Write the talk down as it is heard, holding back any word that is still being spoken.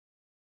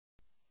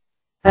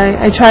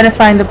I try to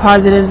find the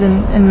positives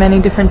in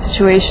many different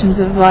situations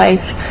of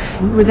life.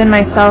 Within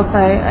myself,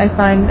 I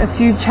find a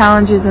few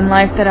challenges in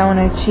life that I want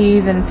to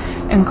achieve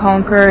and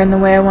conquer, and the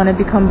way I want to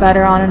become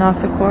better on and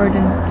off the court,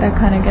 and that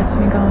kind of gets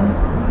me going.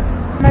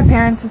 My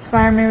parents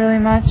inspire me really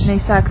much. They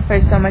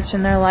sacrifice so much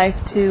in their life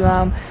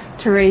to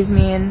raise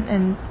me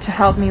and to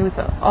help me with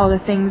all the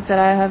things that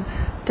I have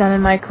done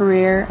in my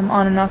career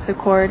on and off the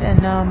court,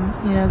 and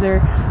you know,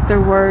 their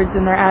words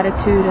and their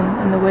attitude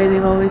and the way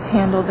they've always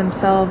handled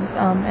themselves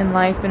in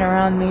life and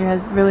around me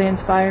has really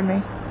inspired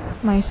me.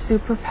 My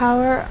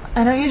superpower?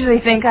 I don't usually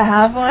think I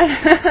have one.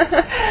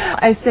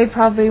 I say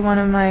probably one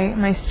of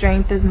my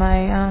strength is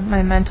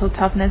my mental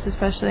toughness,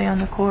 especially on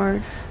the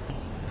court.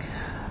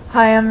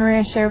 Hi, I'm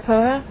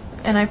Sharapova,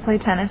 and I play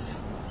tennis.